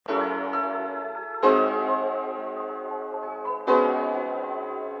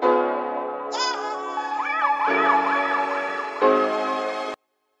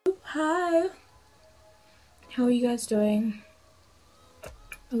you guys doing?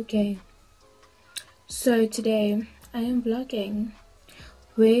 Okay, so today I am vlogging.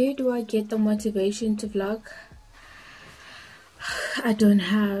 Where do I get the motivation to vlog? I don't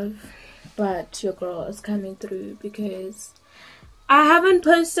have, but your girl is coming through because I haven't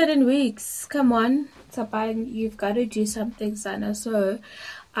posted in weeks. Come on, Tapan, you've got to do something, Sana. So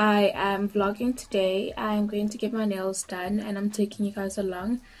I am vlogging today. I'm going to get my nails done and I'm taking you guys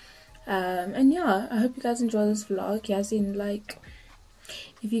along. And yeah, I hope you guys enjoy this vlog. Yes, in like,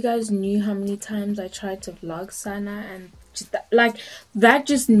 if you guys knew how many times I tried to vlog Sana and just that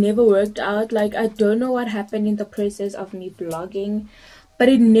just never worked out. Like, I don't know what happened in the process of me vlogging, but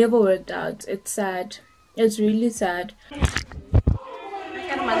it never worked out. It's sad. It's really sad.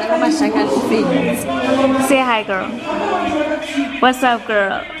 Say hi, girl. What's up,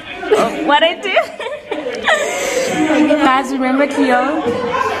 girl? Oh, what I do? Guys, remember Cleo?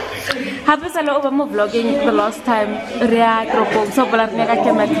 Happens a lot of my vlogging the last time.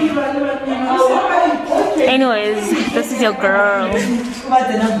 Anyways, this is your girl.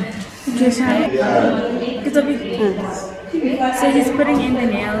 So he's putting in the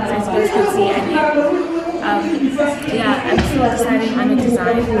nails, as you guys can see, and yeah, I'm still deciding on a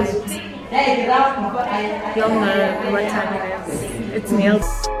design, but you'll know what time it is. It's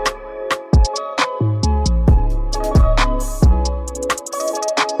nails.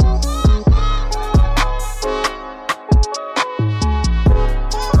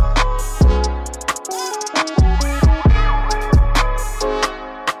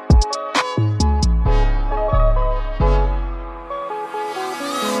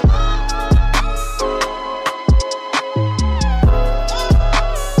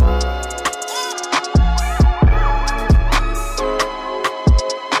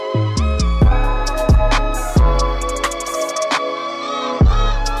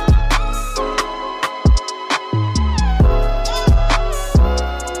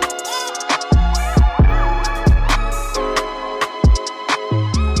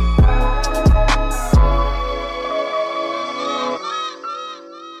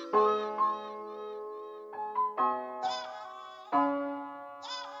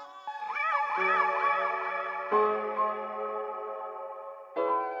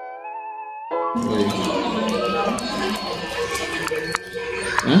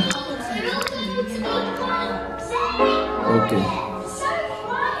 Okay.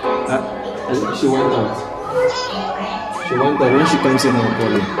 She went out. She went out. When she comes in, I'll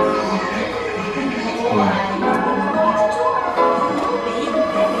call her. Yeah.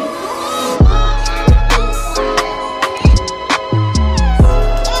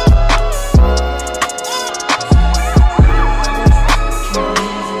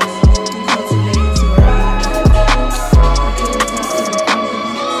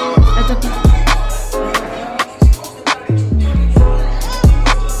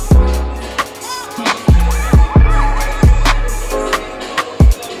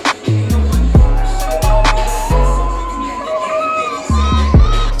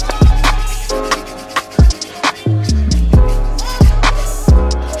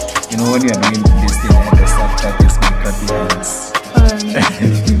 When you are doing this thing and the subcut is my crappy hands.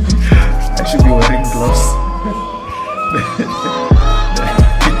 I should be wearing gloves.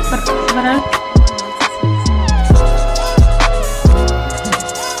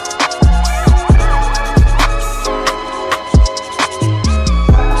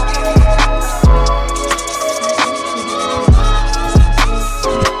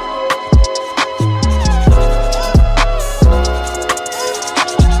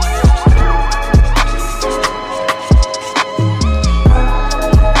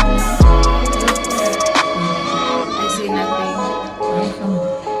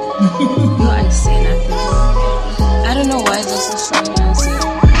 No,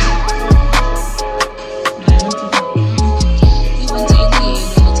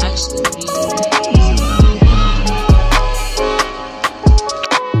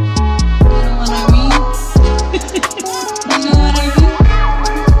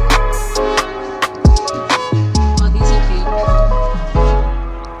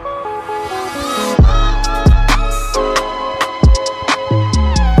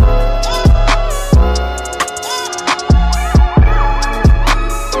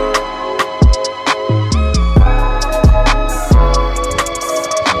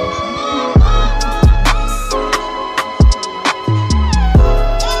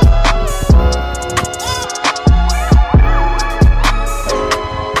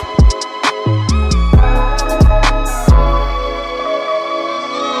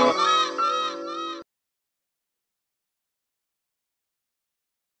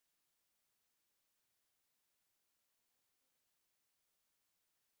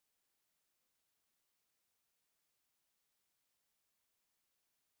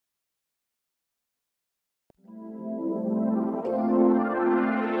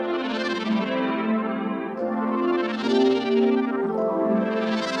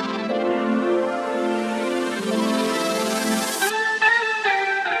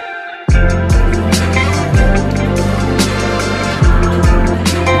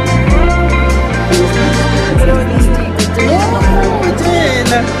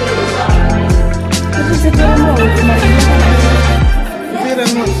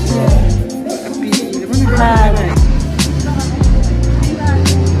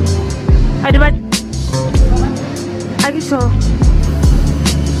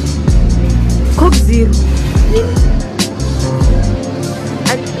 zero.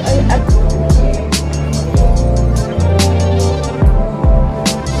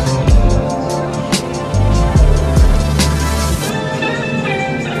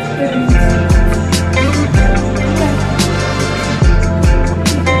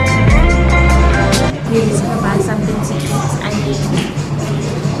 We're just gonna buy something to eat and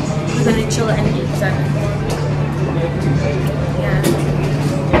we're gonna chill and eat some. Yeah.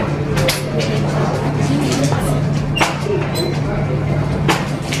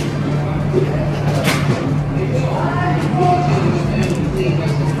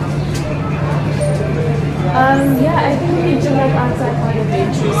 Yeah, I think we can chill like outside on the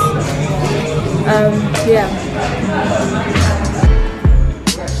benches. Yeah.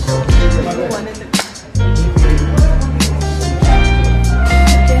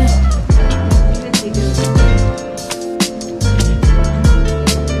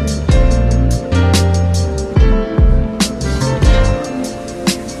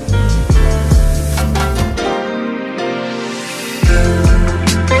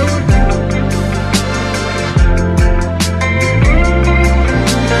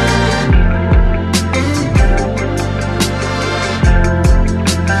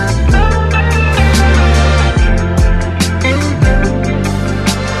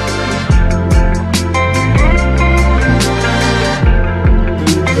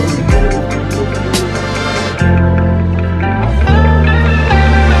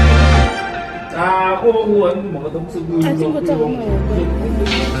 I think what's up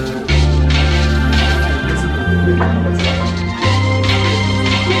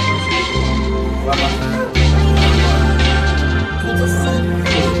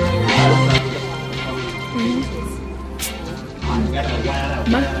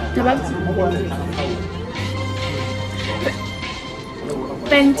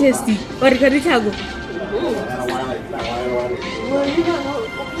fantastic. What can you tell?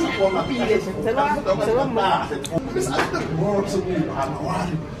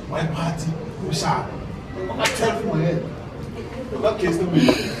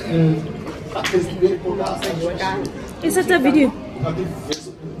 Is that a video?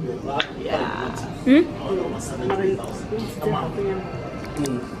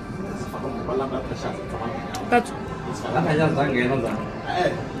 That's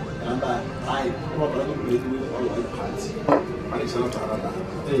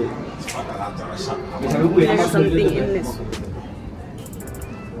something in this.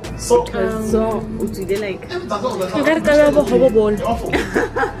 So today like you gotta go over hobo ball.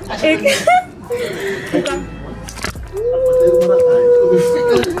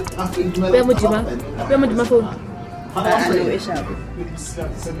 Where am I phone?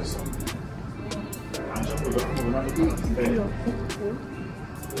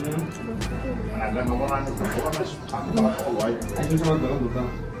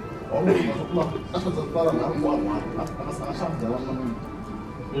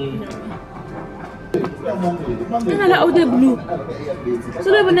 Nala audio blue. So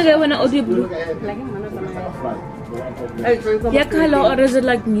when I want audio blue. Yeah, color or is it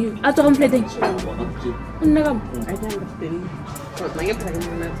like new? I don't play thing.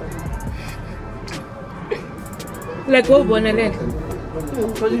 Like what one again?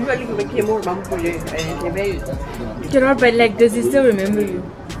 You're not bad like does he still remember you?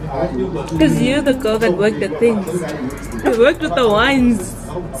 Because you're the girl that worked the things. You worked with the wines.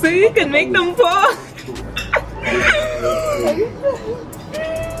 So you can make them pour.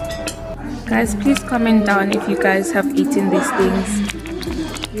 Guys, please comment down if you guys have eaten these things.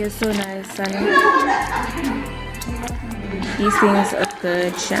 They're so nice, Sunny. These things are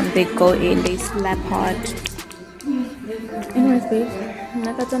good. They go in, they slap hard. Anyways, babe,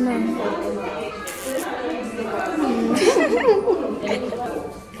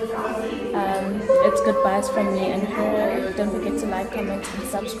 it's goodbyes from me and her. Don't forget to like, comment, and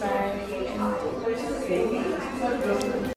subscribe. And